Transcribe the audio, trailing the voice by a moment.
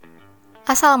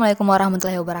Assalamualaikum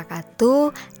warahmatullahi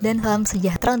wabarakatuh, dan salam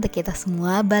sejahtera untuk kita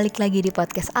semua. Balik lagi di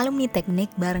podcast Alumni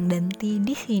Teknik bareng Danti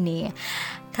di sini.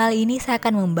 Kali ini saya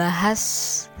akan membahas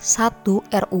satu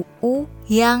RUU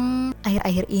yang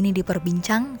akhir-akhir ini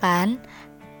diperbincangkan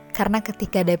karena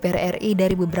ketika DPR RI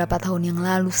dari beberapa tahun yang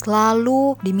lalu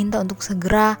selalu diminta untuk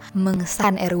segera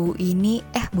mengesahkan RUU ini,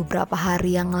 beberapa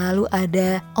hari yang lalu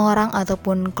ada orang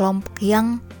ataupun kelompok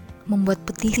yang membuat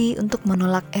petisi untuk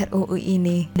menolak RUU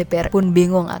ini. DPR pun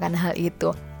bingung akan hal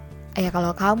itu.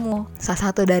 Kalau kamu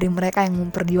salah satu dari mereka yang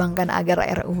memperjuangkan agar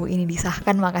RUU ini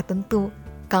disahkan, maka tentu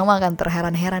kamu akan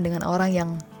terheran-heran dengan orang yang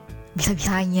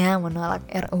bisa-bisanya menolak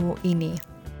RUU ini.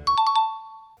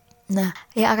 Nah,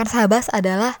 yang akan saya bahas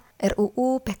adalah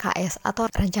RUU P-KS atau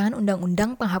Rancangan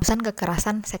Undang-Undang Penghapusan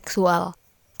Kekerasan Seksual.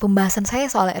 Pembahasan saya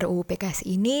soal RUU P-KS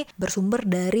ini bersumber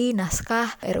dari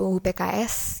naskah RUU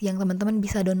P-KS yang teman-teman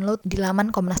bisa download di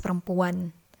laman Komnas Perempuan.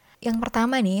 Yang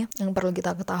pertama nih, yang perlu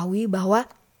kita ketahui bahwa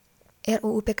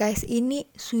RUU P-KS ini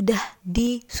sudah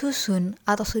disusun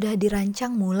atau sudah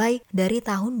dirancang mulai dari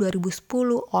tahun 2010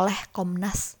 oleh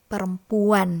Komnas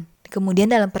Perempuan.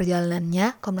 Kemudian dalam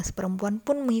perjalanannya, Komnas Perempuan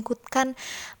pun mengikutkan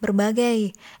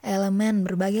berbagai elemen,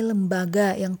 berbagai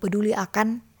lembaga yang peduli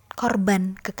akan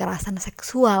korban kekerasan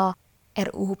seksual.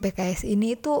 RUU P-KS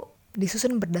ini itu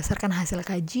disusun berdasarkan hasil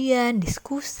kajian,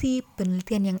 diskusi,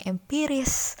 penelitian yang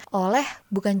empiris oleh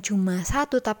bukan cuma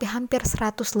satu tapi hampir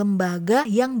 100 lembaga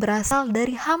yang berasal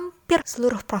dari hampir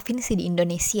seluruh provinsi di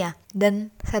Indonesia.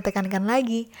 Dan saya tekankan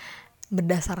lagi,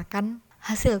 berdasarkan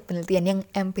hasil penelitian yang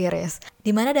empiris,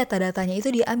 di mana data-datanya itu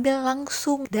diambil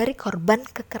langsung dari korban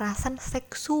kekerasan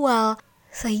seksual.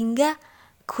 Sehingga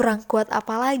kurang kuat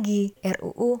apalagi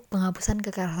RUU Penghapusan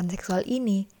Kekerasan Seksual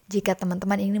ini jika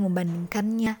teman-teman ini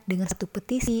membandingkannya dengan satu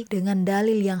petisi dengan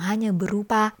dalil yang hanya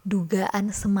berupa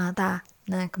dugaan semata.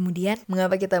 Nah, kemudian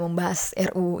mengapa kita membahas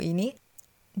RUU ini?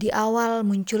 Di awal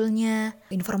munculnya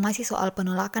informasi soal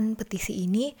penolakan petisi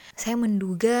ini, saya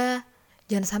menduga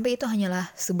jangan sampai itu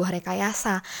hanyalah sebuah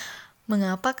rekayasa.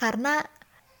 Mengapa? Karena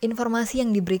informasi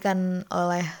yang diberikan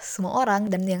oleh semua orang,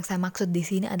 dan yang saya maksud di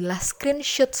sini adalah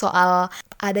screenshot soal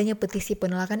adanya petisi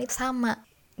penolakan itu sama.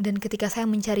 Dan ketika saya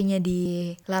mencarinya di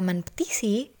laman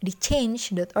petisi di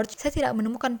change.org, saya tidak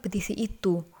menemukan petisi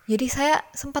itu. Jadi saya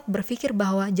sempat berpikir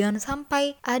bahwa jangan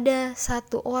sampai ada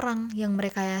satu orang yang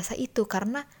merekayasa itu,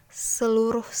 karena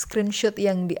seluruh screenshot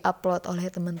yang diupload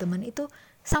oleh teman-teman itu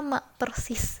sama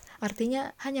persis.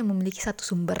 Artinya hanya memiliki satu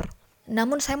sumber.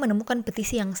 Namun saya menemukan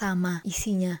petisi yang sama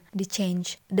isinya di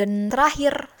change. Dan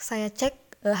terakhir saya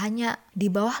cek hanya di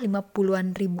bawah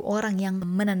 50-an ribu orang yang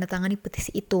menandatangani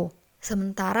petisi itu.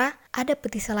 Sementara ada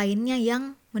petisi lainnya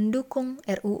yang mendukung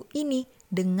RUU ini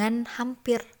dengan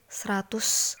hampir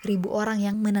 100 ribu orang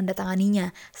yang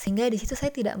menandatanganinya. Sehingga di situ saya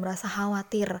tidak merasa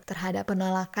khawatir terhadap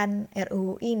penolakan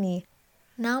RUU ini.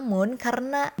 Namun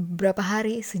karena beberapa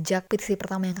hari sejak petisi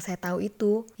pertama yang saya tahu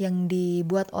itu yang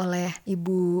dibuat oleh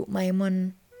Ibu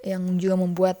Maimun yang juga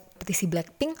membuat petisi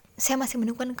Blackpink, saya masih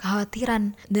menemukan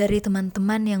kekhawatiran dari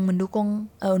teman-teman yang mendukung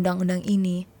undang-undang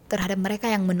ini terhadap mereka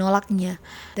yang menolaknya.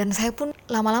 Dan saya pun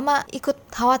lama-lama ikut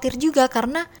khawatir juga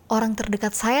karena orang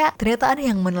terdekat saya ternyata ada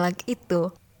yang menolak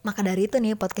itu. Maka dari itu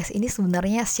nih, podcast ini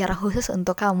sebenarnya secara khusus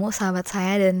untuk kamu, sahabat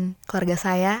saya dan keluarga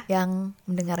saya yang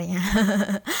mendengarnya.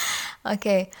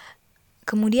 Oke.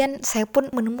 Kemudian saya pun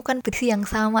menemukan petisi yang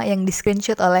sama yang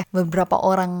di-screenshot oleh beberapa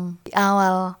orang di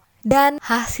awal. Dan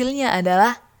hasilnya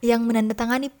adalah yang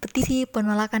menandatangani petisi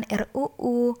penolakan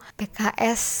RUU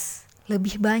P-KS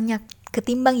lebih banyak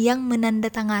ketimbang yang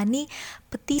menandatangani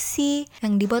petisi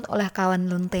yang dibuat oleh kawan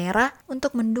Lontera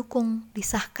untuk mendukung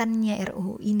disahkannya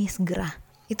RUU ini segera.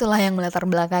 Itulah yang melatar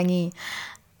belakangi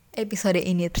episode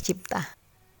ini tercipta.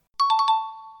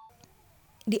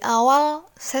 Di awal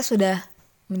saya sudah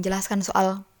menjelaskan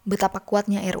soal betapa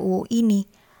kuatnya RUU ini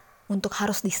untuk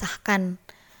harus disahkan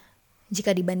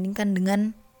jika dibandingkan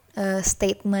dengan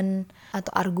statement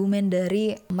atau argumen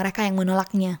dari mereka yang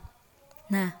menolaknya.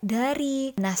 Nah,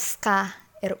 dari naskah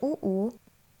RUU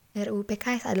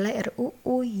P-KS adalah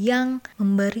RUU yang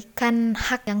memberikan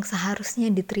hak yang seharusnya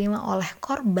diterima oleh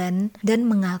korban dan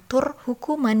mengatur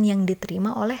hukuman yang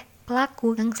diterima oleh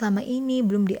pelaku yang selama ini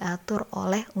belum diatur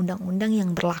oleh undang-undang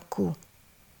yang berlaku.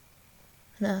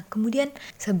 Nah, kemudian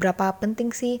seberapa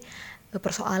penting sih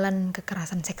persoalan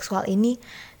kekerasan seksual ini?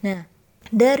 Nah,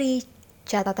 dari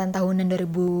catatan tahunan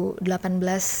 2018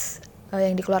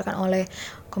 yang dikeluarkan oleh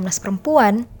Komnas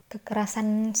Perempuan,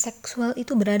 kekerasan seksual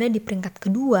itu berada di peringkat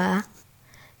kedua,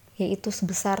 yaitu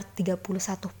sebesar 31%.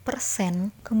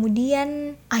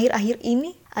 Kemudian akhir-akhir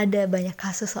ini ada banyak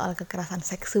kasus soal kekerasan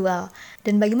seksual.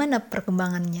 Dan bagaimana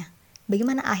perkembangannya?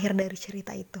 Bagaimana akhir dari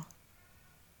cerita itu?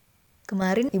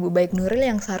 Kemarin Ibu Baik Nuril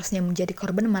yang seharusnya menjadi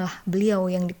korban malah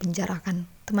beliau yang dipenjarakan.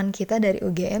 Teman kita dari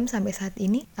UGM sampai saat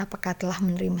ini apakah telah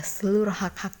menerima seluruh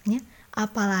hak-haknya?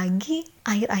 Apalagi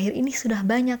akhir-akhir ini sudah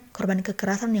banyak korban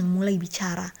kekerasan yang mulai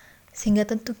bicara. Sehingga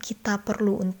tentu kita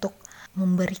perlu untuk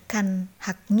memberikan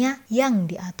haknya yang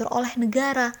diatur oleh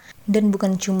negara. Dan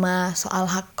bukan cuma soal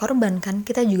hak korban kan,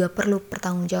 kita juga perlu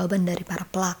pertanggungjawaban dari para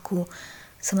pelaku.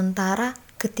 Sementara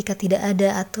ketika tidak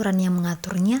ada aturan yang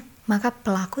mengaturnya, maka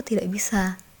pelaku tidak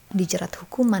bisa dijerat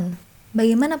hukuman.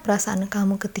 Bagaimana perasaan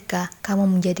kamu ketika kamu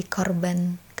menjadi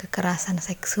korban kekerasan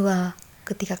seksual?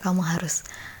 Ketika kamu harus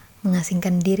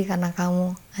mengasingkan diri karena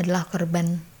kamu adalah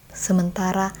korban,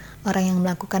 sementara orang yang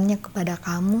melakukannya kepada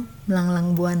kamu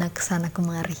melanglang buana kesana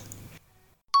kemari.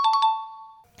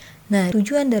 Nah,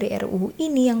 tujuan dari RUU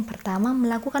ini yang pertama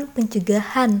melakukan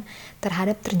pencegahan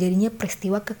terhadap terjadinya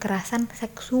peristiwa kekerasan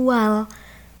seksual.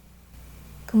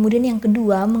 Kemudian yang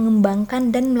kedua,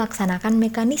 mengembangkan dan melaksanakan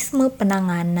mekanisme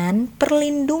penanganan,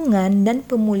 perlindungan, dan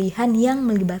pemulihan yang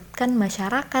melibatkan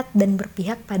masyarakat dan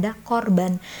berpihak pada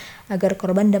korban, agar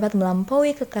korban dapat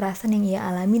melampaui kekerasan yang ia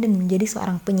alami dan menjadi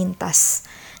seorang penyintas.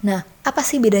 Nah, apa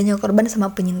sih bedanya korban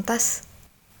sama penyintas?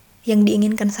 Yang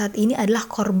diinginkan saat ini adalah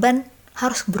korban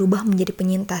harus berubah menjadi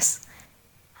penyintas.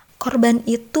 Korban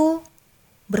itu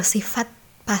bersifat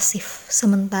pasif,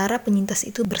 sementara penyintas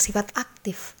itu bersifat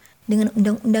aktif. Dengan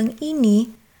undang-undang ini,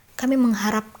 kami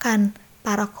mengharapkan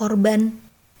para korban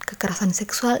kekerasan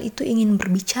seksual itu ingin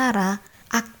berbicara,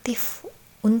 aktif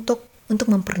untuk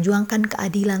memperjuangkan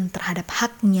keadilan terhadap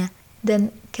haknya.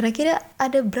 Dan kira-kira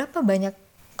ada berapa banyak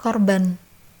korban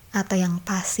atau yang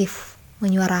pasif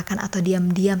menyuarakan atau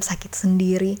diam-diam sakit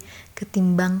sendiri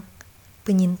ketimbang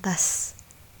penyintas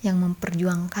yang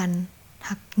memperjuangkan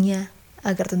haknya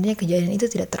agar tentunya kejadian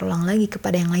itu tidak terulang lagi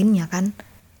kepada yang lainnya kan.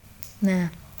 Nah,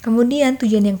 kemudian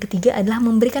tujuan yang ketiga adalah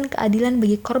memberikan keadilan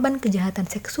bagi korban kejahatan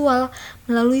seksual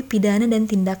melalui pidana dan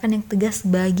tindakan yang tegas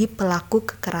bagi pelaku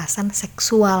kekerasan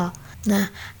seksual. Nah,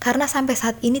 karena sampai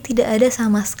saat ini tidak ada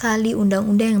sama sekali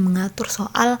undang-undang yang mengatur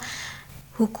soal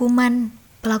hukuman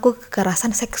pelaku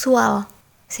kekerasan seksual,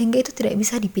 sehingga itu tidak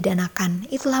bisa dipidanakan.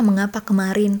 Itulah mengapa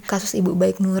kemarin kasus Ibu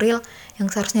Baik Nuril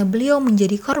yang seharusnya beliau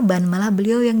menjadi korban, malah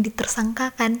beliau yang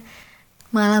ditersangkakan,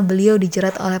 malah beliau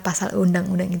dijerat oleh pasal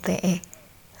Undang-Undang ITE.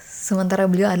 Sementara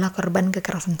beliau adalah korban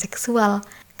kekerasan seksual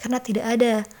karena tidak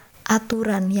ada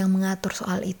aturan yang mengatur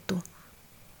soal itu.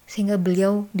 Sehingga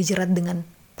beliau dijerat dengan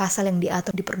pasal yang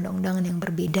diatur di perundang-undangan yang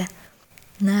berbeda.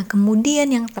 Nah, kemudian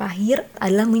yang terakhir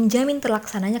adalah menjamin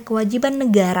terlaksananya kewajiban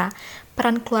negara,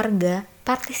 peran keluarga,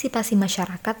 partisipasi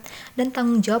masyarakat, dan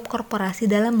tanggung jawab korporasi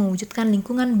dalam mewujudkan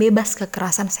lingkungan bebas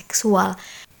kekerasan seksual.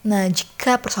 Nah,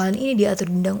 jika persoalan ini diatur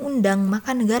di undang-undang,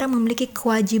 maka negara memiliki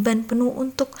kewajiban penuh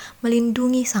untuk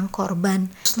melindungi sang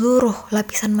korban. Seluruh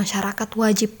lapisan masyarakat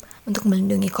wajib untuk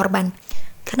melindungi korban.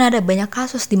 Karena ada banyak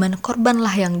kasus di mana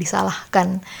korbanlah yang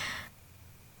disalahkan.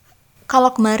 Kalau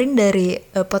kemarin dari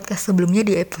podcast sebelumnya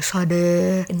di episode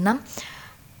 6,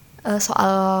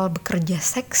 soal bekerja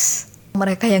seks,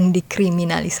 mereka yang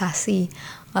dikriminalisasi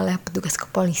oleh petugas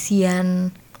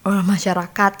kepolisian, oleh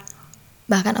masyarakat,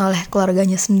 bahkan oleh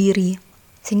keluarganya sendiri.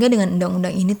 Sehingga dengan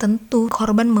undang-undang ini tentu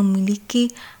korban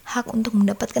memiliki hak untuk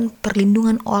mendapatkan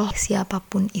perlindungan oleh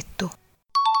siapapun itu.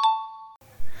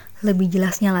 Lebih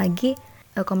jelasnya lagi,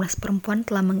 Komnas Perempuan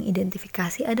telah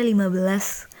mengidentifikasi ada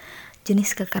 15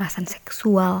 jenis kekerasan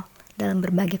seksual dalam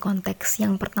berbagai konteks.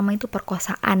 Yang pertama itu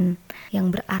perkosaan, yang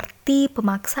berarti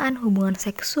pemaksaan hubungan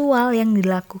seksual yang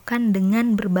dilakukan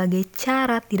dengan berbagai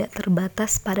cara tidak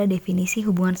terbatas pada definisi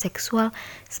hubungan seksual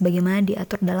sebagaimana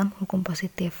diatur dalam hukum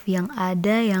positif, yang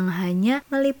ada yang hanya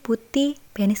meliputi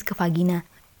penis ke vagina.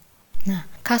 Nah,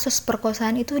 kasus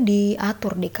perkosaan itu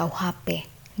diatur di KUHP,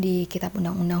 di Kitab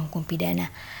Undang-Undang Hukum Pidana.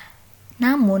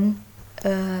 Namun,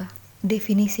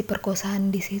 definisi perkosaan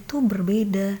di situ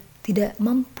berbeda, tidak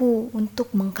mampu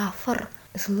untuk mengcover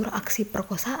seluruh aksi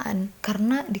perkosaan,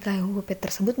 karena di KUHP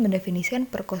tersebut mendefinisikan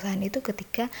perkosaan itu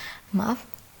ketika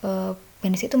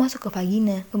penis itu masuk ke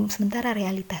vagina, sementara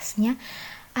realitasnya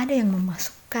ada yang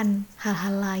memasukkan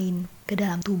hal-hal lain ke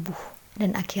dalam tubuh.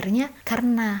 Dan akhirnya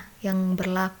karena yang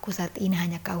berlaku saat ini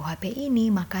hanya KUHP ini,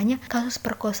 makanya kasus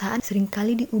perkosaan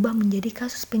seringkali diubah menjadi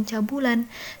kasus pencabulan.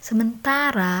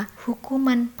 Sementara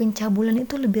hukuman pencabulan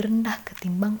itu lebih rendah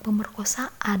ketimbang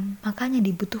pemerkosaan. Makanya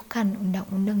dibutuhkan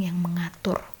undang-undang yang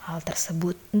mengatur hal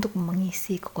tersebut untuk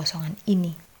mengisi kekosongan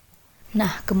ini.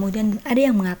 Nah, kemudian ada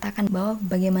yang mengatakan bahwa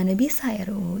bagaimana bisa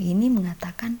RUU ini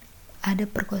mengatakan ada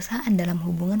perkosaan dalam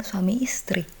hubungan suami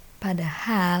istri.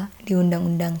 Padahal di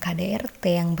Undang-Undang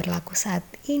KDRT yang berlaku saat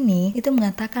ini itu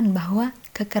mengatakan bahwa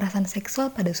kekerasan seksual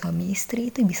pada suami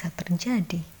istri itu bisa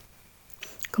terjadi.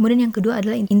 Kemudian yang kedua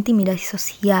adalah intimidasi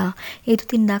sosial, yaitu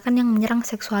tindakan yang menyerang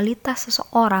seksualitas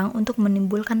seseorang untuk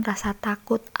menimbulkan rasa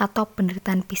takut atau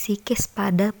penderitaan psikis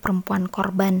pada perempuan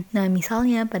korban. Nah,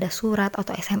 misalnya pada surat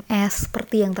atau SMS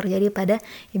seperti yang terjadi pada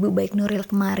Ibu Baik Nuril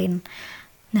kemarin.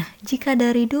 Nah, jika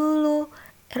dari dulu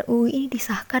RUU ini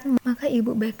disahkan, maka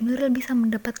Ibu Baik Nuril bisa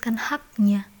mendapatkan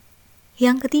haknya.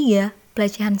 Yang ketiga,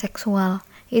 pelecehan seksual,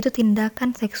 yaitu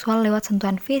tindakan seksual lewat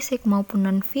sentuhan fisik maupun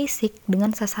non-fisik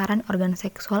dengan sasaran organ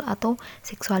seksual atau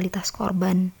seksualitas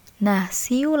korban. Nah,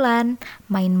 siulan,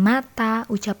 main mata,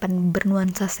 ucapan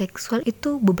bernuansa seksual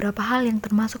itu beberapa hal yang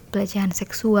termasuk pelecehan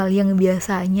seksual yang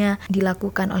biasanya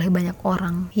dilakukan oleh banyak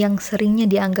orang, yang seringnya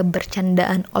dianggap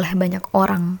bercandaan oleh banyak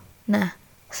orang. Nah,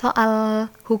 soal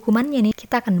hukumannya nih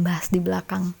kita akan bahas di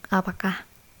belakang. Apakah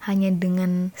hanya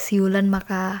dengan siulan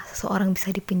maka seseorang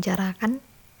bisa dipenjarakan?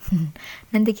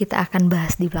 Nanti kita akan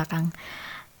bahas di belakang.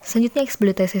 Selanjutnya,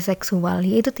 eksploitasi seksual,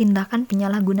 yaitu tindakan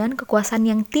penyalahgunaan kekuasaan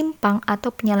yang timpang atau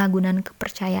penyalahgunaan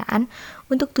kepercayaan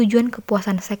untuk tujuan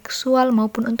kepuasan seksual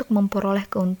maupun untuk memperoleh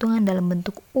keuntungan dalam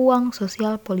bentuk uang,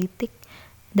 sosial, politik,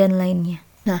 dan lainnya.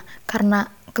 Nah, karena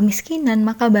kemiskinan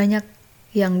maka banyak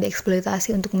yang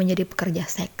dieksploitasi untuk menjadi pekerja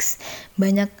seks.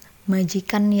 Banyak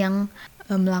majikan yang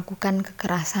melakukan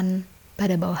kekerasan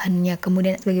pada bawahannya,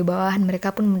 kemudian sebagai bawahan mereka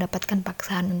pun mendapatkan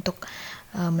paksaan untuk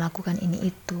melakukan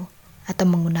ini itu atau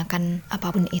menggunakan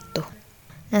apapun itu.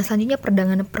 Nah, selanjutnya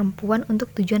perdagangan perempuan untuk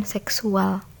tujuan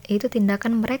seksual, yaitu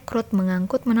tindakan merekrut,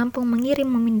 mengangkut, menampung, mengirim,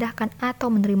 memindahkan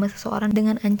atau menerima seseorang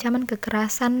dengan ancaman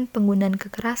kekerasan, penggunaan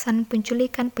kekerasan,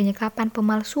 penculikan, penyekapan,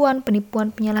 pemalsuan,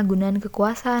 penipuan, penyalahgunaan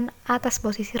kekuasaan atas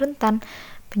posisi rentan,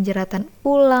 penjeratan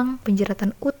ulang,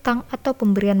 penjeratan utang, atau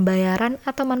pemberian bayaran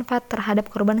atau manfaat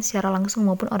terhadap korban secara langsung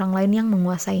maupun orang lain yang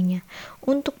menguasainya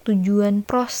untuk tujuan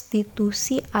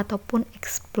prostitusi ataupun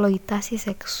eksploitasi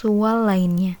seksual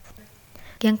lainnya.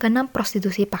 Yang keenam,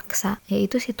 prostitusi paksa,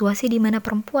 yaitu situasi di mana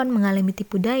perempuan mengalami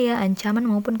tipu daya, ancaman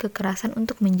maupun kekerasan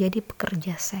untuk menjadi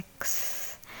pekerja seks.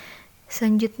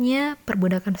 Selanjutnya,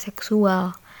 perbudakan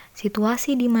seksual,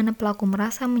 situasi di mana pelaku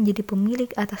merasa menjadi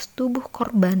pemilik atas tubuh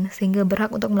korban sehingga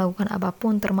berhak untuk melakukan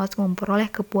apapun termasuk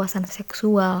memperoleh kepuasan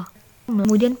seksual.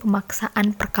 Kemudian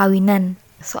pemaksaan perkawinan.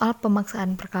 Soal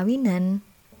pemaksaan perkawinan,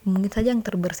 mungkin saja yang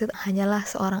terbersit hanyalah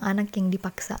seorang anak yang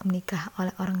dipaksa menikah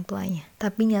oleh orang tuanya.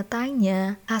 Tapi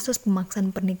nyatanya kasus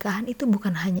pemaksaan pernikahan itu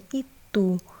bukan hanya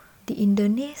itu. Di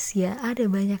Indonesia ada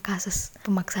banyak kasus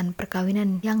pemaksaan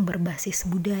perkawinan yang berbasis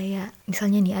budaya.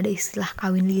 Misalnya nih ada istilah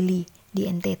kawin lili di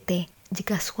NTT.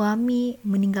 Jika suami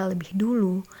meninggal lebih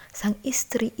dulu, sang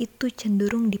istri itu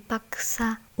cenderung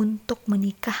dipaksa untuk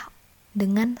menikah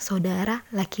dengan saudara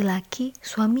laki-laki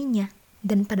suaminya.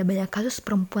 Dan pada banyak kasus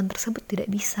perempuan tersebut tidak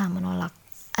bisa menolak.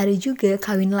 Ada juga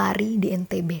kawin lari di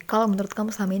NTB. Kalau menurut kamu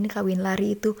selama ini kawin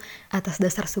lari itu atas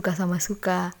dasar suka sama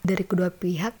suka dari kedua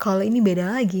pihak, kalau ini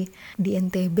beda lagi. Di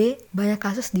NTB banyak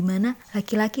kasus di mana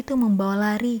laki-laki itu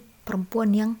membawa lari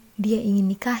perempuan yang dia ingin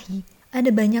nikahi. Ada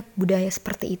banyak budaya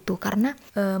seperti itu karena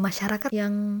masyarakat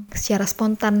yang secara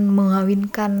spontan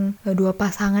mengawinkan dua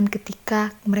pasangan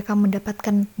ketika mereka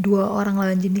mendapatkan dua orang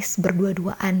lawan jenis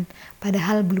berdua-duaan,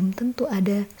 padahal belum tentu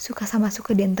ada suka sama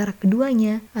suka di antara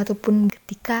keduanya, ataupun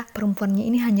ketika perempuannya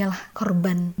ini hanyalah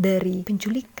korban dari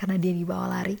penculik karena dia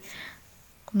dibawa lari.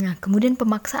 Nah, kemudian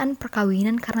pemaksaan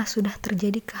perkawinan karena sudah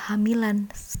terjadi kehamilan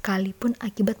sekalipun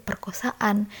akibat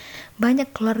perkosaan.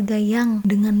 Banyak keluarga yang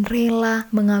dengan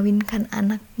rela mengawinkan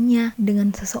anaknya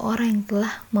dengan seseorang yang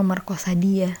telah memerkosa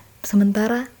dia.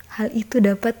 Sementara hal itu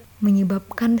dapat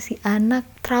menyebabkan si anak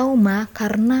trauma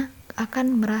karena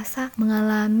akan merasa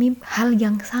mengalami hal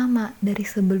yang sama dari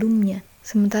sebelumnya.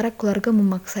 Sementara keluarga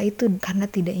memaksa itu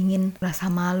karena tidak ingin merasa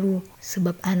malu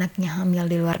sebab anaknya hamil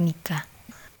di luar nikah.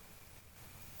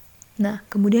 Nah,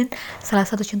 kemudian salah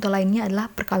satu contoh lainnya adalah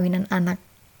perkawinan anak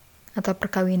atau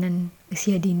perkawinan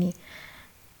usia dini.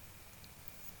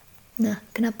 Nah,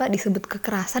 kenapa disebut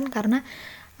kekerasan? Karena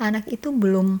anak itu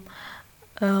belum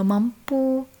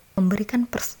mampu memberikan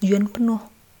persetujuan penuh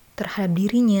terhadap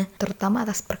dirinya, terutama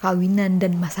atas perkawinan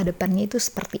dan masa depannya itu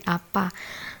seperti apa.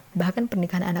 Bahkan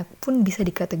pernikahan anak pun bisa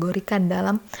dikategorikan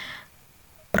dalam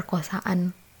perkosaan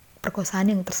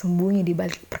yang tersembunyi di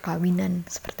balik perkawinan,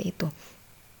 seperti itu.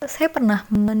 Saya pernah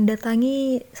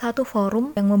mendatangi satu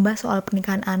forum yang membahas soal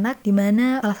pernikahan anak, di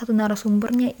mana salah satu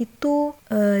narasumbernya itu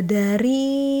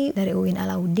dari UIN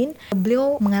Alauddin.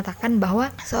 Beliau mengatakan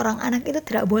bahwa seorang anak itu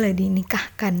tidak boleh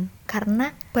dinikahkan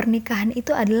karena pernikahan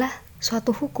itu adalah suatu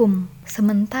hukum,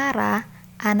 sementara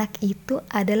anak itu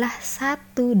adalah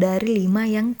 1 dari 5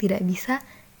 yang tidak bisa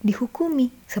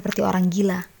dihukumi seperti orang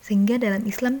gila, sehingga dalam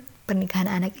Islam pernikahan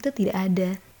anak itu tidak ada.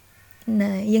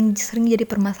 Nah, yang sering jadi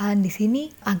permasalahan di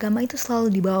sini, agama itu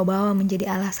selalu dibawa-bawa menjadi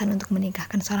alasan untuk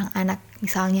menikahkan seorang anak.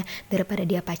 Misalnya, daripada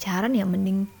dia pacaran, ya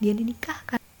mending dia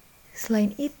dinikahkan.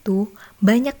 Selain itu,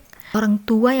 banyak orang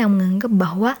tua yang menganggap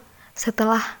bahwa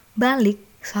setelah balik,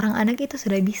 seorang anak itu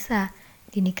sudah bisa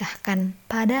dinikahkan.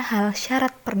 Padahal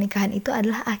syarat pernikahan itu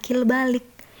adalah akil balik,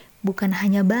 bukan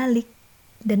hanya balik.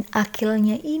 Dan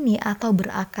akilnya ini atau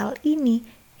berakal ini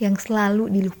yang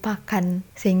selalu dilupakan,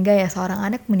 sehingga ya seorang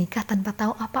anak menikah tanpa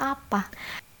tahu apa-apa.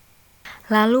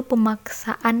 Lalu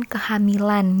pemaksaan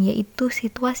kehamilan, yaitu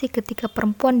situasi ketika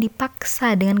perempuan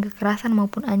dipaksa dengan kekerasan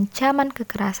maupun ancaman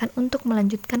kekerasan untuk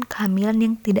melanjutkan kehamilan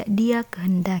yang tidak dia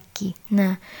kehendaki.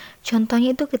 Nah,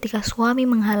 contohnya itu ketika suami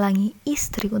menghalangi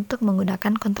istri untuk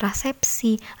menggunakan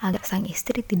kontrasepsi agar sang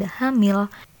istri tidak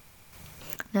hamil.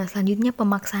 Nah, selanjutnya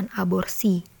pemaksaan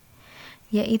aborsi,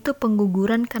 yaitu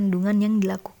pengguguran kandungan yang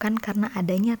dilakukan karena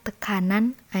adanya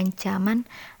tekanan, ancaman,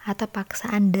 atau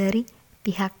paksaan dari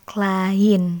pihak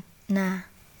lain. Nah,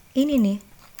 ini nih,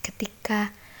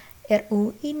 ketika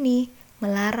RUU ini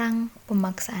melarang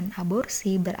pemaksaan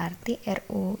aborsi, berarti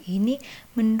RUU ini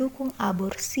mendukung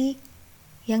aborsi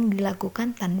yang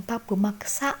dilakukan tanpa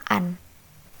pemaksaan.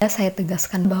 Saya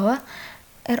tegaskan bahwa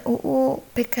RUU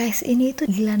P-KS ini itu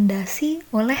dilandasi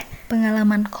oleh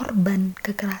pengalaman korban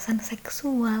kekerasan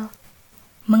seksual.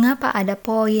 Mengapa ada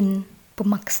poin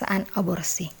pemaksaan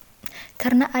aborsi?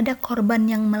 Karena ada korban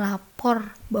yang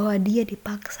melapor bahwa dia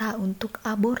dipaksa untuk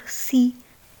aborsi.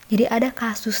 Jadi ada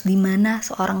kasus di mana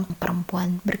seorang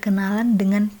perempuan berkenalan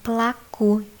dengan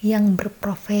pelaku yang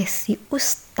berprofesi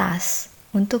ustaz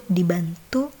untuk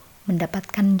dibantu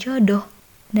mendapatkan jodoh.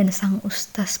 Dan sang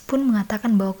ustaz pun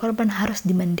mengatakan bahwa korban harus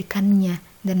dimandikannya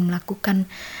dan melakukan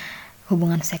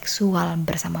hubungan seksual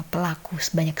bersama pelaku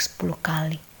sebanyak 10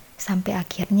 kali. Sampai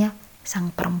akhirnya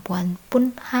sang perempuan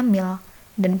pun hamil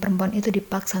dan perempuan itu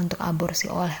dipaksa untuk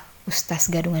aborsi oleh ustaz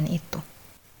gadungan itu.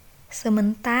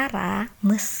 Sementara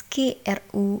meski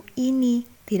RUU ini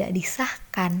tidak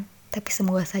disahkan, tapi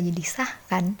semoga saja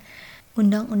disahkan,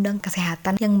 Undang-undang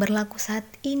Kesehatan yang berlaku saat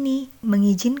ini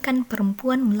mengizinkan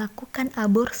perempuan melakukan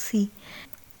aborsi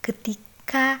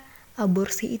ketika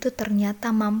aborsi itu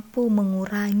ternyata mampu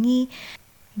mengurangi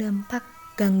dampak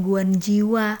gangguan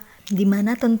jiwa, di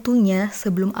mana tentunya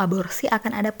sebelum aborsi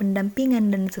akan ada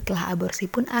pendampingan dan setelah aborsi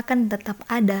pun akan tetap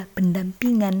ada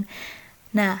pendampingan.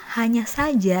 Nah, hanya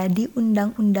saja di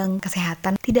Undang-Undang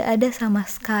Kesehatan tidak ada sama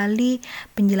sekali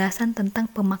penjelasan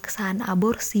tentang pemaksaan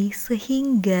aborsi,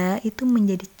 sehingga itu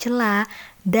menjadi celah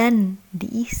dan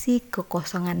diisi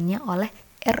kekosongannya oleh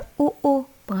RUU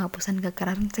Penghapusan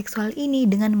Kekerasan Seksual ini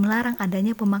dengan melarang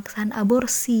adanya pemaksaan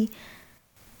aborsi.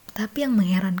 Tapi yang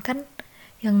mengherankan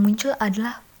yang muncul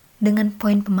adalah dengan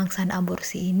poin pemaksaan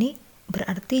aborsi ini,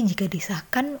 berarti jika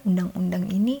disahkan undang-undang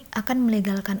ini akan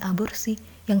melegalkan aborsi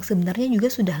yang sebenarnya juga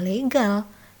sudah legal.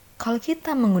 Kalau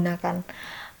kita menggunakan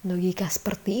logika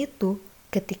seperti itu,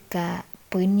 ketika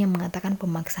poinnya mengatakan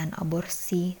pemaksaan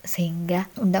aborsi sehingga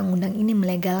undang-undang ini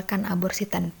melegalkan aborsi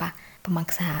tanpa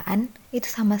pemaksaan, itu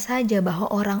sama saja bahwa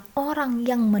orang-orang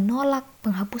yang menolak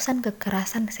penghapusan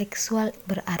kekerasan seksual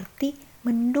berarti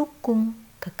mendukung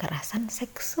kekerasan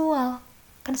seksual.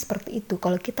 Kan seperti itu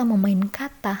kalau kita memain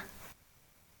kata.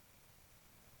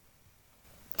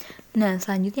 Nah,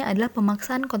 selanjutnya adalah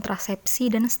pemaksaan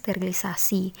kontrasepsi dan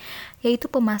sterilisasi,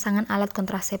 yaitu pemasangan alat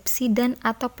kontrasepsi dan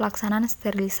atau pelaksanaan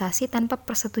sterilisasi tanpa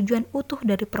persetujuan utuh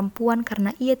dari perempuan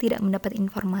karena ia tidak mendapat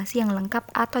informasi yang lengkap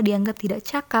atau dianggap tidak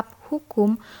cakap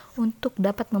hukum untuk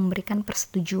dapat memberikan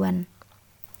persetujuan.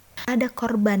 Ada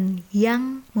korban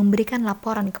yang memberikan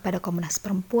laporan kepada Komnas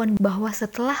Perempuan bahwa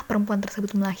setelah perempuan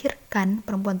tersebut melahirkan,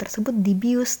 perempuan tersebut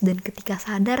dibius dan ketika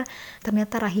sadar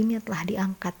ternyata rahimnya telah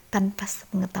diangkat tanpa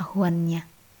sepengetahuannya.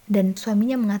 Dan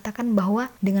suaminya mengatakan bahwa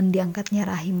dengan diangkatnya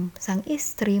rahim sang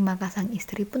istri, maka sang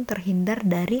istri pun terhindar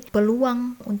dari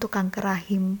peluang untuk kanker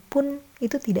rahim pun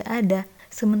itu tidak ada.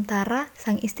 Sementara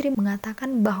sang istri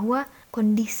mengatakan bahwa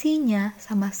kondisinya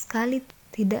sama sekali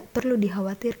tidak perlu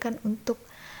dikhawatirkan untuk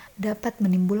dapat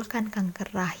menimbulkan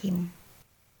kanker rahim.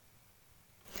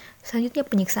 Selanjutnya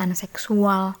penyiksaan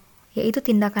seksual, yaitu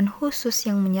tindakan khusus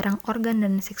yang menyerang organ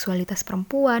dan seksualitas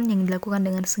perempuan yang dilakukan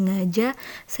dengan sengaja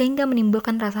sehingga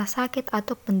menimbulkan rasa sakit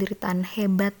atau penderitaan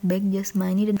hebat baik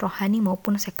jasmani dan rohani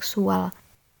maupun seksual.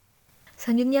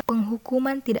 Selanjutnya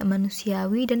penghukuman tidak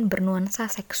manusiawi dan bernuansa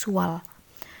seksual,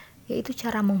 yaitu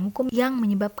cara menghukum yang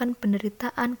menyebabkan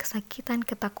penderitaan, kesakitan,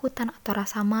 ketakutan, atau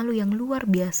rasa malu yang luar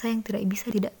biasa yang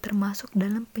tidak termasuk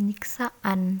dalam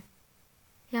penyiksaan.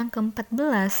 Yang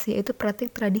ke-14 yaitu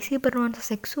praktik tradisi bernuansa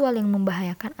seksual yang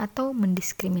membahayakan atau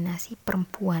mendiskriminasi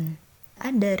perempuan.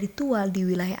 Ada ritual di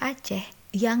wilayah Aceh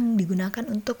yang digunakan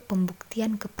untuk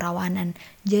pembuktian keperawanan.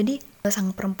 Jadi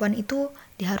sang perempuan itu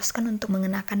diharuskan untuk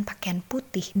mengenakan pakaian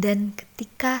putih, dan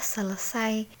ketika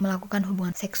selesai melakukan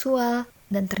hubungan seksual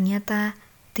dan ternyata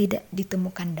tidak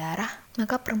ditemukan darah,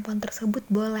 maka perempuan tersebut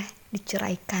boleh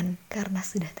diceraikan karena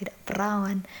sudah tidak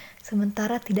perawan,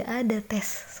 sementara tidak ada tes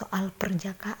soal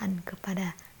perjakaan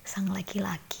kepada sang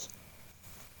laki-laki.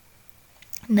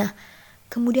 Nah,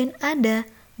 kemudian ada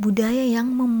budaya yang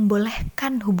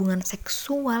membolehkan hubungan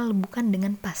seksual bukan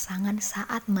dengan pasangan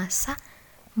saat masa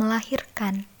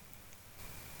melahirkan.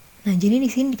 Nah, jadi di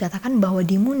sini dikatakan bahwa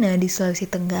di Muna, di Sulawesi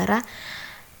Tenggara,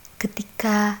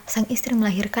 ketika sang istri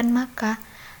melahirkan, maka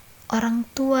orang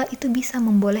tua itu bisa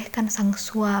membolehkan sang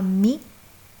suami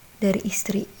dari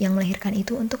istri yang melahirkan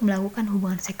itu untuk melakukan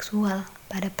hubungan seksual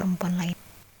pada perempuan lain.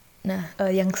 Nah,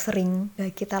 yang sering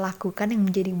kita lakukan yang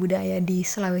menjadi budaya di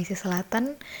Sulawesi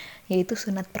Selatan, yaitu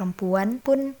sunat perempuan,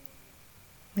 pun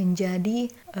menjadi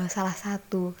salah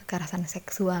satu kekerasan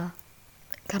seksual.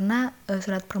 Karena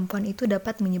sunat perempuan itu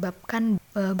dapat menyebabkan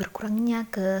berkurangnya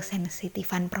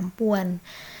kesensitifan perempuan,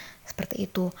 seperti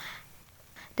itu.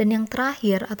 Dan yang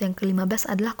terakhir atau yang ke-15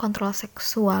 adalah kontrol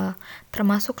seksual,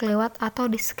 termasuk lewat atau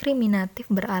diskriminatif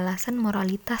beralasan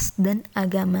moralitas dan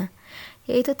agama,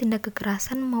 yaitu tindak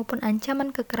kekerasan maupun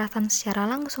ancaman kekerasan secara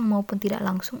langsung maupun tidak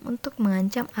langsung untuk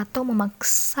mengancam atau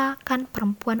memaksakan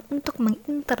perempuan untuk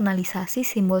menginternalisasi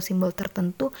simbol-simbol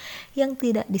tertentu yang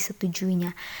tidak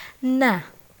disetujuinya. Nah,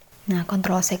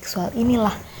 kontrol seksual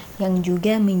inilah yang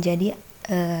juga menjadi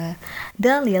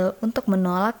dalil untuk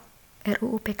menolak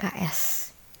RUU P-KS.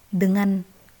 Dengan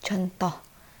contoh,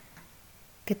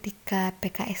 ketika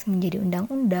PKS menjadi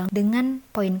undang-undang dengan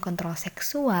poin kontrol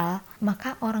seksual,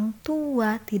 maka orang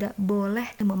tua tidak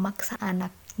boleh memaksa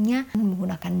anaknya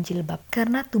menggunakan jilbab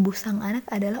karena tubuh sang anak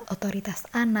adalah otoritas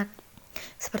anak,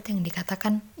 seperti yang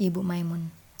dikatakan Ibu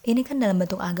Maimun. Ini kan dalam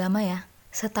bentuk agama ya.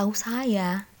 Setahu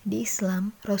saya, di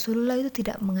Islam, Rasulullah itu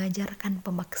tidak mengajarkan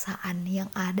pemaksaan, yang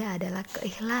ada adalah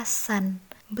keikhlasan.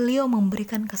 Beliau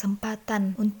memberikan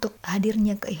kesempatan untuk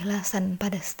hadirnya keikhlasan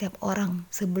pada setiap orang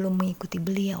sebelum mengikuti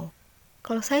beliau.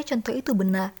 Kalau saya contoh itu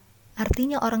benar,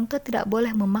 artinya orang tua tidak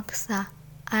boleh memaksa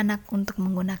anak untuk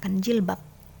menggunakan jilbab.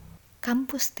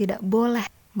 Kampus tidak boleh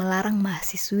melarang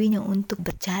mahasiswinya untuk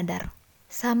bercadar.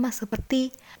 Sama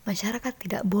seperti masyarakat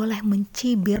tidak boleh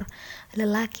mencibir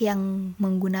lelaki yang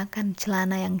menggunakan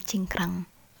celana yang cingkrang.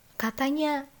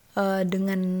 Katanya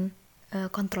dengan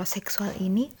kontrol seksual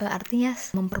ini artinya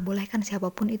memperbolehkan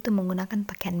siapapun itu menggunakan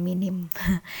pakaian minim.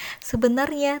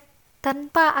 Sebenarnya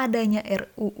tanpa adanya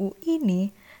RUU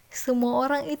ini, semua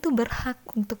orang itu berhak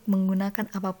untuk menggunakan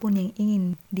apapun yang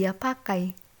ingin dia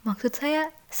pakai. Maksud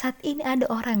saya, saat ini ada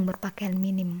orang yang berpakaian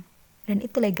minim dan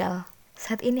itu legal.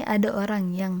 Saat ini ada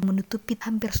orang yang menutupi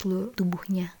hampir seluruh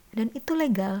tubuhnya dan itu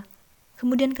legal.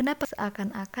 Kemudian kenapa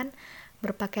seakan-akan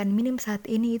berpakaian minim saat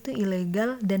ini itu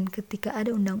ilegal, dan ketika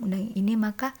ada undang-undang ini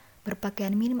maka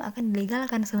berpakaian minim akan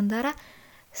dilegalkan, sementara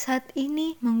saat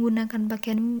ini menggunakan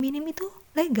pakaian minim itu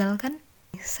legal kan?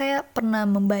 Saya pernah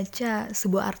membaca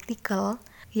sebuah artikel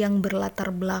yang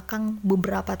berlatar belakang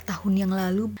beberapa tahun yang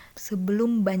lalu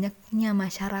sebelum banyaknya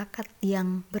masyarakat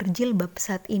yang berjilbab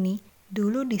saat ini.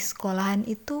 Dulu di sekolahan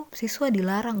itu siswa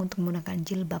dilarang untuk menggunakan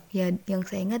jilbab. Ya, yang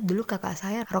saya ingat dulu kakak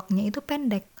saya roknya itu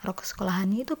pendek, rok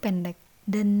sekolahannya itu pendek.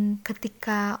 Dan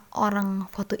ketika orang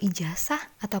foto ijazah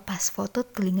atau pas foto,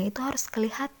 telinga itu harus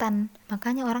kelihatan.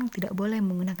 Makanya orang tidak boleh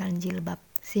menggunakan jilbab.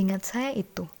 Seingat saya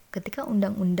itu, ketika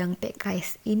undang-undang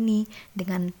PKS ini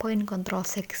dengan poin kontrol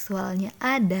seksualnya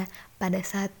ada pada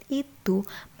saat itu,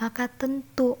 maka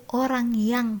tentu orang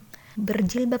yang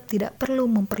berjilbab tidak perlu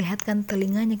memperlihatkan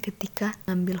telinganya ketika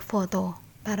mengambil foto.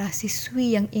 Para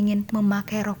siswi yang ingin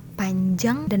memakai rok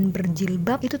panjang dan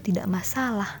berjilbab itu tidak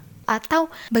masalah.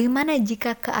 Atau bagaimana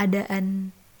jika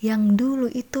keadaan yang dulu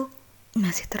itu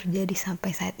masih terjadi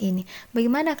sampai saat ini?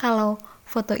 Bagaimana kalau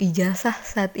foto ijazah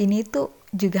saat ini itu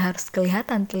juga harus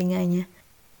kelihatan telinganya?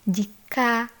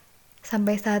 Jika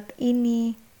sampai saat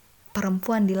ini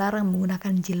perempuan dilarang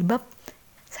menggunakan jilbab,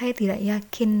 saya tidak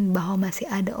yakin bahwa masih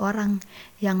ada orang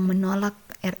yang menolak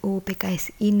RUU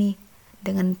PKS ini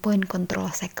dengan poin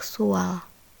kontrol seksual.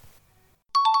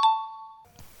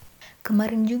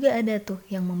 Kemarin juga ada tuh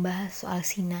yang membahas soal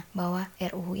zina, bahwa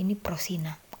RUU ini pro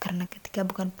zina. Karena ketika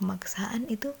bukan pemaksaan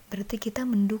itu berarti kita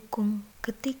mendukung.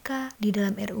 Ketika di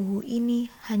dalam RUU ini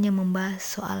hanya membahas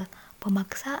soal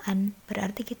pemaksaan,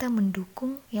 berarti kita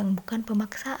mendukung yang bukan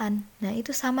pemaksaan. Nah,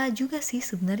 itu sama juga sih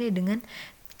sebenarnya dengan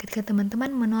ketika teman-teman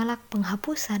menolak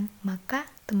penghapusan, maka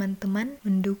teman-teman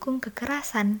mendukung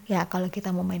kekerasan. Ya, kalau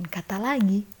kita mau main kata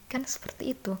lagi, kan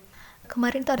seperti itu.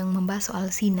 kemarin tuh ada yang membahas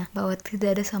soal zina, bahwa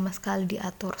tidak ada sama sekali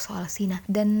diatur soal zina,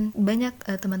 dan banyak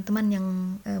teman-teman yang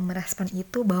merespon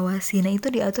itu bahwa zina itu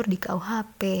diatur di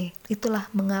KUHP. Itulah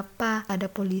mengapa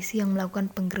ada polisi yang melakukan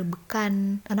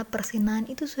penggerebekan, karena perzinahan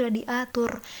itu sudah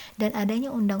diatur, dan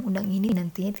adanya undang-undang ini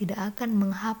nantinya tidak akan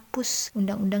menghapus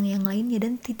undang-undang yang lainnya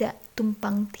dan tidak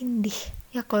tumpang tindih.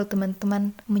 Ya, kalau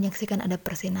teman-teman menyaksikan ada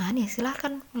perzinahan, ya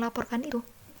silahkan melaporkan itu.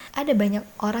 Ada banyak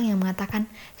orang yang mengatakan,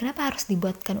 kenapa harus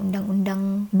dibuatkan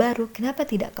undang-undang baru? Kenapa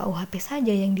tidak KUHP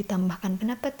saja yang ditambahkan?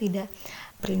 Kenapa tidak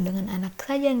perlindungan anak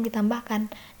saja yang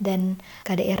ditambahkan? Dan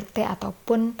KDRT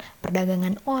ataupun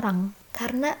perdagangan orang?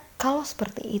 Karena kalau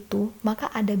seperti itu,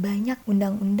 maka ada banyak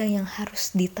undang-undang yang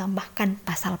harus ditambahkan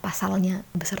pasal-pasalnya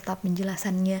beserta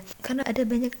penjelasannya. Karena ada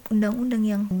banyak undang-undang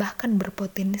yang bahkan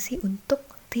berpotensi untuk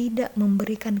tidak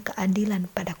memberikan keadilan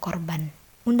pada korban.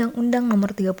 Undang-Undang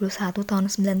Nomor 31 Tahun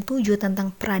 97 tentang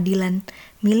peradilan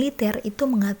militer itu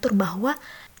mengatur bahwa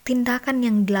tindakan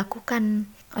yang dilakukan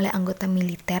oleh anggota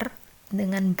militer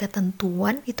dengan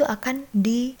ketentuan itu akan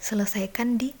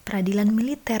diselesaikan di peradilan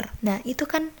militer. Nah, itu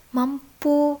kan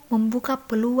mampu membuka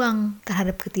peluang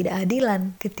terhadap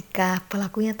ketidakadilan ketika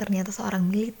pelakunya ternyata seorang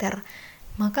militer.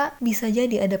 Maka bisa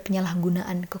jadi ada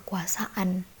penyalahgunaan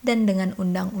kekuasaan. Dan dengan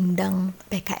undang-undang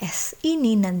P-KS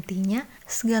ini nantinya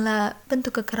segala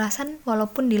bentuk kekerasan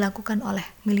walaupun dilakukan oleh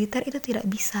militer itu tidak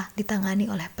bisa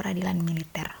ditangani oleh peradilan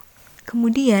militer.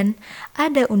 Kemudian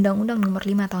ada Undang-Undang Nomor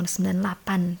 5 Tahun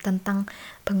 98 tentang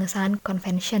pengesahan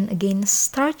Convention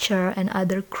Against Torture and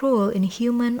Other Cruel,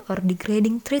 Inhuman, or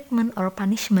Degrading Treatment or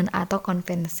Punishment, atau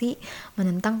Konvensi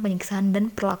menentang penyiksaan dan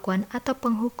perlakuan atau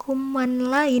penghukuman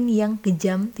lain yang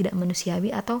kejam, tidak manusiawi,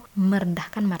 atau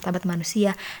merendahkan martabat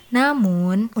manusia.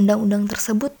 Namun, undang-undang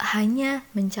tersebut hanya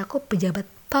mencakup pejabat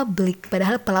publik,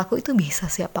 padahal pelaku itu bisa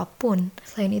siapapun.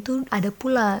 Selain itu, ada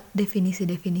pula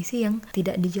definisi-definisi yang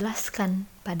tidak dijelaskan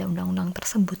pada undang-undang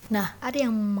tersebut. Nah, ada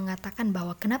yang mengatakan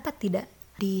bahwa kenapa tidak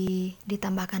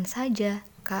ditambahkan saja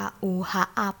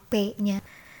KUHAP-nya.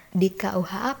 Di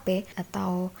KUHAP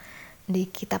atau di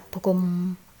Kitab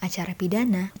Hukum Acara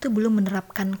Pidana itu belum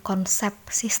menerapkan konsep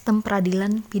sistem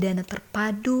peradilan pidana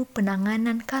terpadu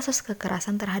penanganan kasus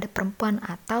kekerasan terhadap perempuan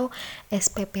atau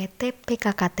SPPT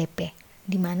PKKTP.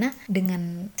 Di mana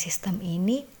dengan sistem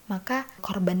ini maka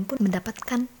korban pun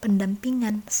mendapatkan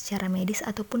pendampingan secara medis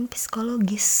ataupun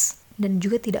psikologis, dan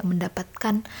juga tidak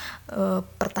mendapatkan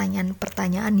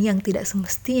pertanyaan-pertanyaan yang tidak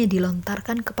semestinya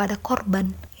dilontarkan kepada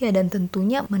korban. Ya, dan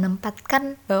tentunya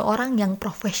menempatkan orang yang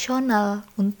profesional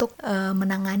untuk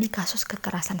menangani kasus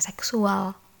kekerasan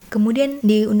seksual. Kemudian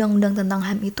di Undang-Undang tentang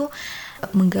HAM itu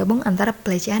menggabung antara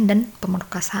pelecehan dan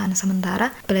pemerkosaan,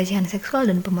 sementara pelecehan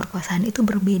seksual dan pemerkosaan itu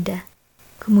berbeda.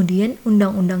 Kemudian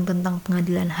Undang-Undang tentang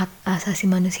Pengadilan Hak Asasi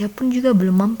Manusia pun juga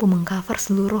belum mampu mengcover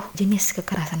seluruh jenis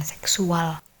kekerasan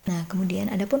seksual. Nah, kemudian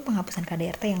ada pun penghapusan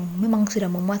KDRT yang memang sudah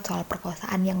memuat soal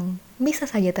perkosaan yang bisa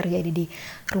saja terjadi di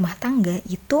rumah tangga,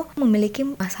 itu memiliki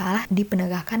masalah di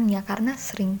penegakannya karena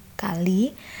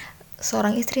seringkali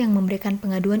seorang istri yang memberikan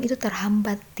pengaduan itu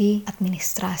terhambat di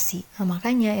administrasi. Nah,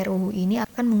 makanya RUU ini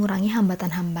akan mengurangi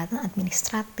hambatan-hambatan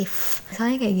administratif.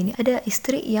 Misalnya kayak gini, ada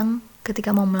istri yang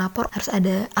ketika mau melapor harus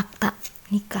ada akta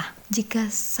nikah. Jika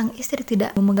sang istri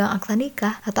tidak memegang akta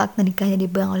nikah atau akta nikahnya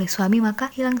dipegang oleh suami, maka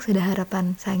hilang sudah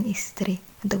harapan sang istri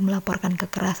untuk melaporkan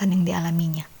kekerasan yang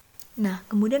dialaminya. Nah,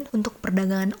 kemudian untuk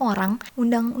perdagangan orang,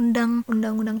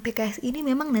 Undang-Undang P-KS ini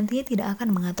memang nantinya tidak akan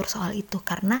mengatur soal itu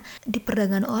karena di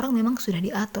perdagangan orang memang sudah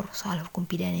diatur soal hukum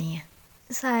pidananya.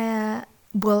 Saya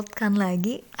boldkan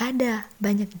lagi, ada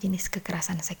banyak jenis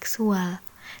kekerasan seksual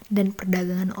dan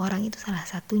perdagangan orang itu salah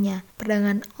satunya.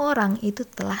 Perdagangan orang itu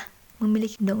telah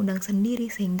memiliki undang-undang sendiri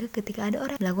sehingga ketika ada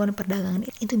orang melakukan perdagangan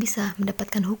itu bisa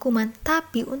mendapatkan hukuman,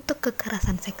 tapi untuk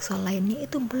kekerasan seksual lainnya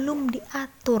itu belum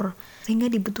diatur sehingga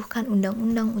dibutuhkan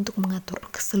undang-undang untuk mengatur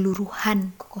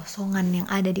keseluruhan kekosongan yang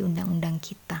ada di undang-undang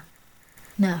kita.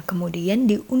 Nah, kemudian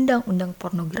di undang-undang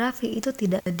pornografi itu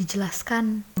tidak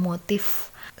dijelaskan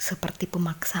motif seperti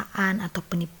pemaksaan atau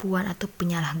penipuan atau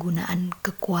penyalahgunaan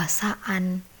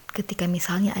kekuasaan ketika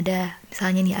misalnya ada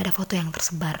foto yang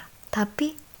tersebar,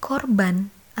 tapi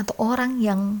korban atau orang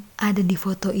yang ada di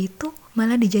foto itu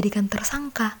malah dijadikan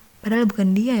tersangka padahal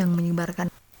bukan dia yang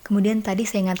menyebarkan. Kemudian tadi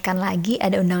saya ingatkan lagi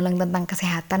ada undang-undang tentang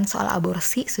kesehatan soal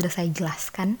aborsi, sudah saya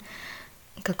jelaskan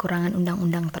kekurangan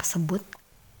undang-undang tersebut.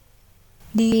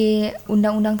 Di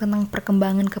undang-undang tentang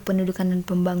perkembangan kependudukan dan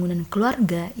pembangunan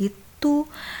keluarga itu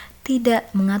tidak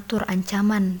mengatur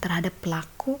ancaman terhadap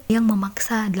pelaku yang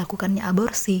memaksa dilakukannya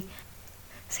aborsi,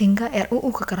 sehingga RUU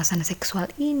Kekerasan Seksual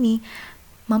ini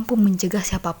mampu mencegah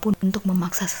siapapun untuk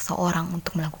memaksa seseorang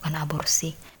untuk melakukan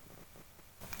aborsi.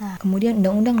 Nah, kemudian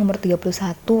Undang-Undang Nomor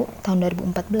 31 Tahun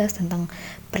 2014 tentang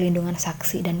perlindungan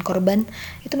saksi dan korban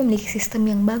itu memiliki sistem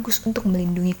yang bagus untuk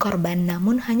melindungi korban,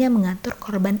 namun hanya mengatur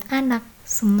korban anak.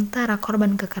 Sementara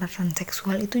korban kekerasan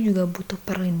seksual itu juga butuh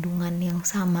perlindungan yang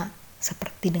sama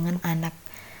seperti dengan anak,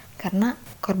 karena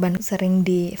korban sering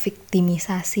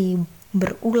diviktimisasi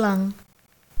berulang.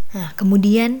 Nah,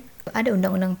 kemudian ada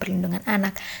Undang-Undang Perlindungan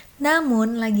Anak,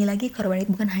 namun lagi-lagi korban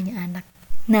itu bukan hanya anak.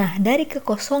 Nah, dari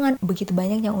kekosongan begitu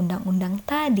banyaknya undang-undang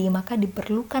tadi, maka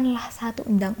diperlukanlah satu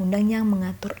undang-undang yang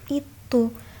mengatur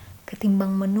itu.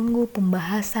 Ketimbang menunggu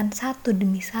pembahasan satu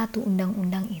demi satu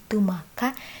undang-undang itu,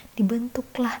 maka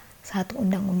dibentuklah satu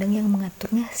undang-undang yang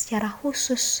mengaturnya secara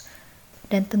khusus.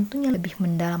 Dan tentunya lebih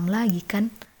mendalam lagi kan.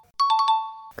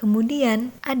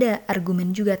 Kemudian ada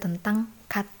argumen juga tentang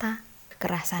kata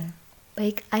kekerasan.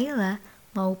 Baik Ayla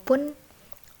maupun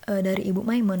dari Ibu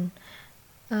Maimun,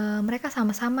 mereka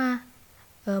sama-sama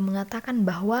mengatakan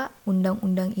bahwa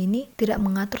undang-undang ini tidak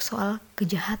mengatur soal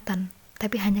kejahatan,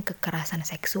 tapi hanya kekerasan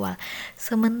seksual.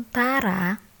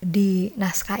 Sementara di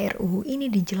naskah RUU ini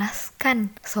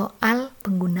dijelaskan soal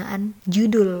penggunaan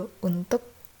judul untuk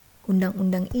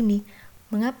undang-undang ini.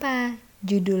 Mengapa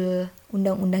judul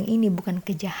undang-undang ini bukan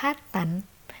kejahatan?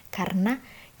 Karena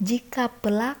jika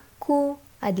pelaku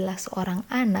adalah seorang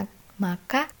anak,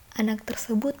 maka anak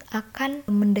tersebut akan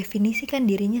mendefinisikan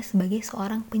dirinya sebagai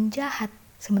seorang penjahat,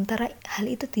 sementara hal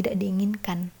itu tidak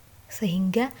diinginkan.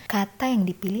 Sehingga kata yang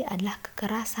dipilih adalah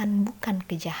kekerasan, bukan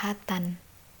kejahatan.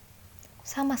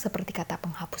 Sama seperti kata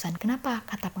penghapusan. Kenapa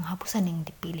kata penghapusan yang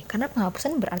dipilih? Karena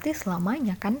penghapusan berarti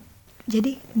selamanya kan?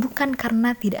 Jadi bukan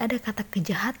karena tidak ada kata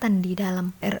kejahatan di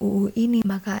dalam RUU ini,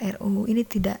 maka RUU ini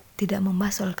tidak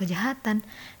membahas soal kejahatan.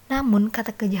 Namun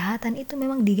kata kejahatan itu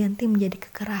memang diganti menjadi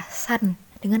kekerasan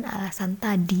dengan alasan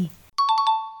tadi.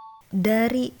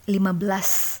 Dari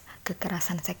 15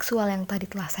 kekerasan seksual yang tadi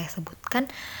telah saya sebutkan,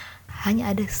 hanya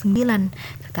ada 9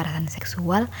 kekerasan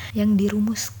seksual yang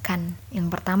dirumuskan. Yang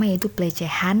pertama yaitu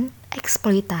pelecehan,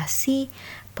 eksploitasi,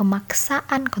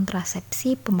 pemaksaan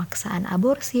kontrasepsi, pemaksaan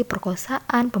aborsi,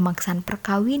 perkosaan, pemaksaan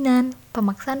perkawinan,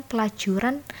 pemaksaan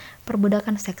pelacuran,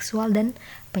 perbudakan seksual, dan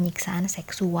penyiksaan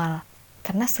seksual.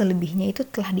 Karena selebihnya itu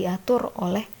telah diatur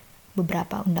oleh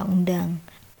beberapa undang-undang.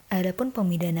 Adapun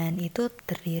pemidanaan itu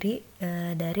terdiri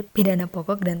dari pidana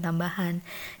pokok dan tambahan,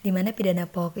 di mana pidana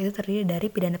pokok itu terdiri dari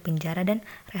pidana penjara dan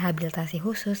rehabilitasi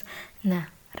khusus.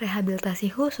 Nah,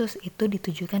 rehabilitasi khusus itu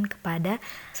ditujukan kepada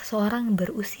seseorang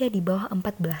berusia di bawah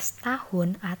 14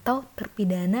 tahun atau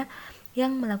terpidana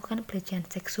yang melakukan pelecehan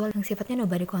seksual yang sifatnya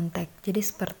nobody contact. Jadi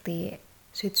seperti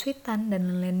sweet-sweetan dan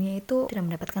lain-lainnya itu tidak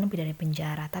mendapatkan pidana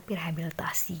penjara, tapi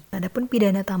rehabilitasi. Adapun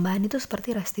pidana tambahan itu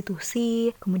seperti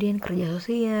restitusi, kemudian kerja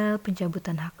sosial,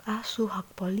 pencabutan hak asuh,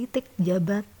 hak politik,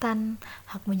 jabatan,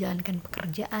 hak menjalankan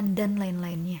pekerjaan, dan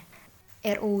lain-lainnya.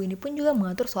 RUU ini pun juga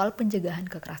mengatur soal pencegahan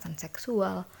kekerasan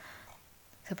seksual,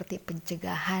 seperti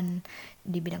pencegahan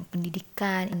di bidang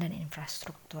pendidikan dan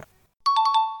infrastruktur.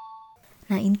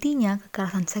 Nah, intinya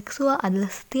kekerasan seksual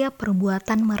adalah setiap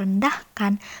perbuatan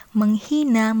merendahkan,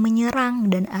 menghina,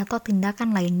 menyerang, dan atau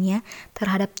tindakan lainnya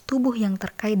terhadap tubuh yang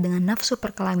terkait dengan nafsu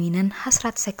perkelaminan,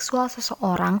 hasrat seksual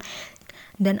seseorang,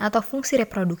 dan atau fungsi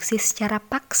reproduksi secara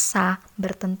paksa,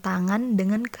 bertentangan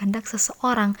dengan kehendak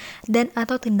seseorang, dan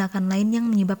atau tindakan lain yang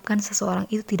menyebabkan seseorang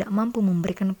itu tidak mampu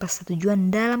memberikan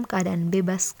persetujuan dalam keadaan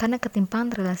bebas karena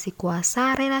ketimpangan relasi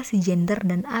kuasa, relasi gender,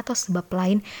 dan atau sebab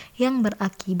lain yang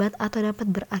berakibat atau dapat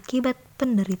berakibat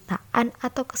penderitaan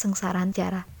atau kesengsaraan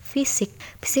secara fisik,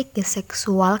 psikis,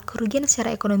 seksual, kerugian secara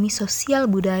ekonomi, sosial,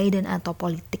 budaya, dan atau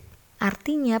politik.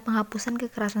 Artinya, penghapusan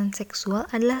kekerasan seksual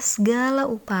adalah segala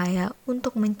upaya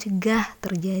untuk mencegah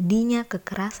terjadinya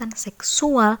kekerasan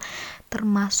seksual,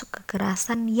 termasuk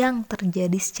kekerasan yang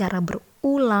terjadi secara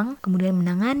berulang, kemudian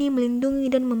menangani, melindungi,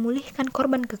 dan memulihkan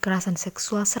korban kekerasan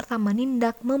seksual, serta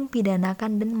menindak,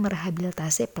 mempidanakan, dan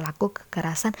merehabilitasi pelaku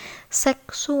kekerasan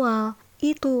seksual.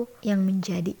 Itu yang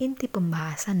menjadi inti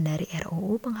pembahasan dari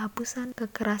RUU Penghapusan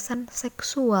Kekerasan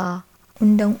Seksual.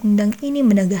 Undang-undang ini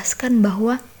menegaskan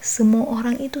bahwa semua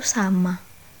orang itu sama.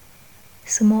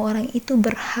 Semua orang itu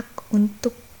berhak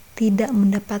untuk tidak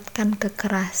mendapatkan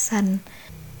kekerasan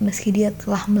meski dia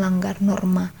telah melanggar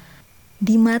norma.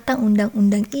 Di mata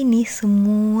undang-undang ini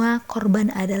semua korban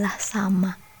adalah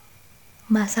sama.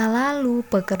 Masa lalu,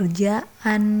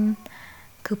 pekerjaan,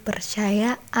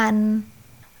 kepercayaan,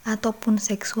 ataupun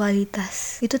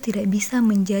seksualitas itu tidak bisa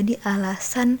menjadi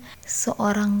alasan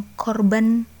seorang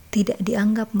korban tidak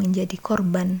dianggap menjadi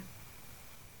korban.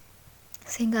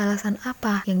 Sehingga alasan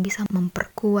apa yang bisa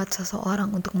memperkuat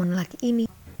seseorang untuk menolak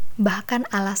ini? Bahkan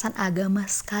alasan agama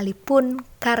sekalipun,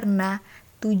 karena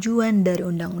Tujuan dari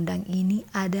undang-undang ini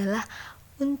adalah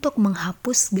untuk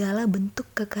menghapus segala bentuk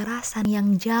kekerasan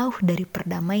yang jauh dari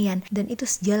perdamaian, dan itu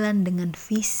sejalan dengan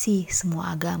visi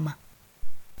semua agama.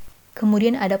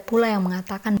 Kemudian ada pula yang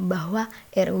mengatakan bahwa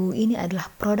RUU ini adalah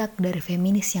produk dari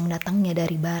feminis yang datangnya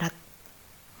dari barat.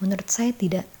 Menurut saya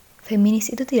tidak.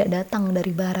 Feminis itu tidak datang dari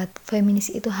barat.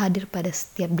 Feminis itu hadir pada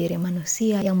setiap diri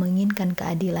manusia yang menginginkan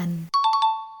keadilan.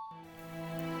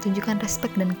 Tunjukkan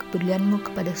respek dan kepedulianmu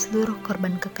kepada seluruh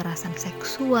korban kekerasan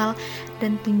seksual,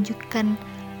 dan tunjukkan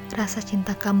rasa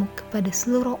cinta kamu kepada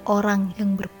seluruh orang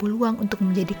yang berpeluang untuk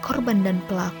menjadi korban dan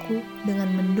pelaku dengan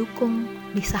mendukung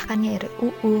disahkannya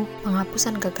RUU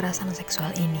Penghapusan Kekerasan Seksual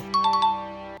ini.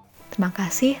 Terima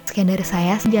kasih, sekian dari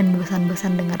saya. Jangan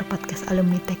bosan-bosan dengar podcast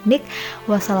Alumni Teknik.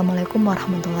 Wassalamualaikum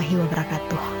warahmatullahi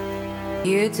wabarakatuh.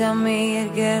 You tell me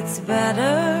it gets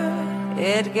better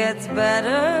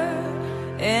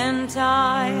in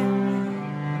time.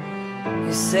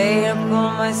 You say I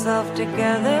pull myself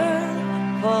together,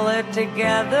 pull it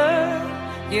together,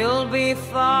 you'll be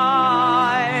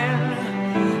fine.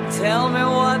 Tell me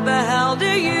what the hell do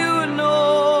you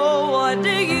know? What do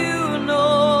you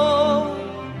know?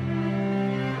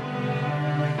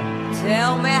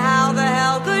 Tell me how the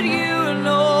hell could you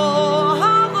know?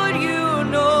 How could you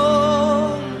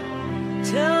know?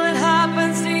 Till it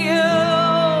happens to you,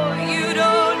 you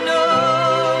don't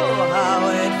know how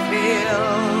it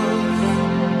feels.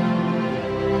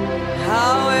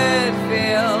 How it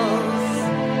feels.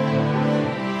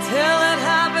 Till it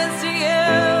happens to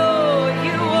you,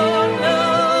 you won't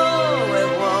know. It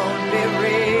won't be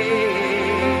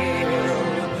real.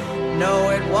 No,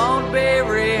 it won't be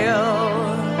real.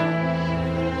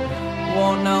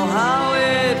 Won't know how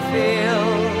it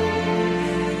feels.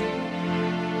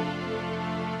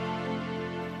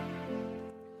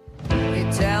 You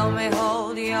tell me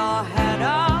hold your head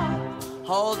up,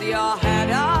 hold your head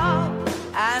up,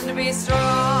 and be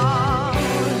strong.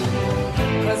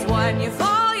 'Cause when you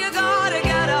fall, you gotta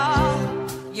get up,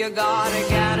 you gotta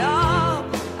get up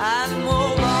and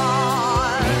move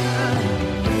on.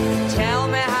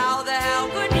 Tell me how the hell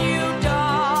could you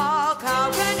talk? How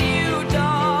can you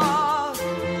talk?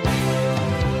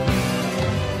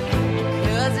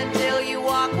 'Cause until you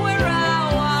walk where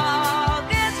I walk,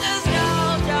 it's just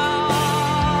no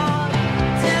talk.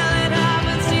 Till it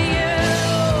happens to you,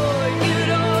 you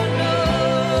don't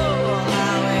know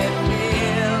how it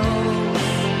feels.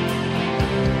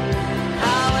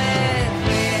 How it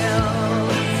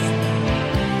feels.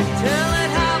 Till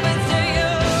it happens to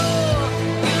you,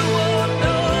 you won't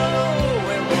know.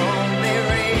 It won't be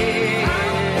real.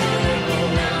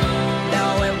 No,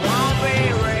 it won't be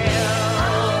real.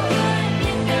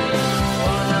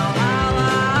 Won't know how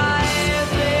I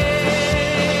feel.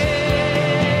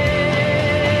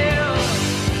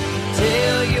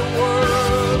 Till your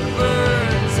world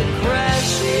burns and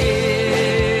crashes.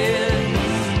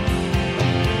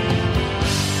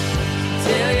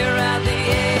 Till you're at the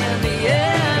end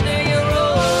of your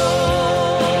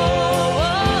road.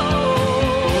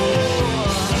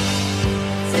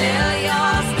 Till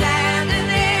you're standing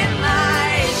in my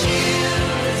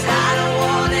shoes. I don't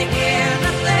wanna hear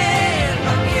nothing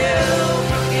from you,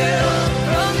 from you,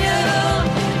 from you.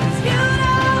 'Cause you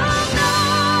don't know.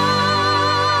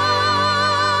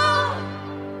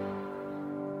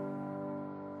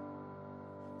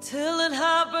 Till it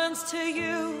happens to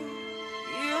you.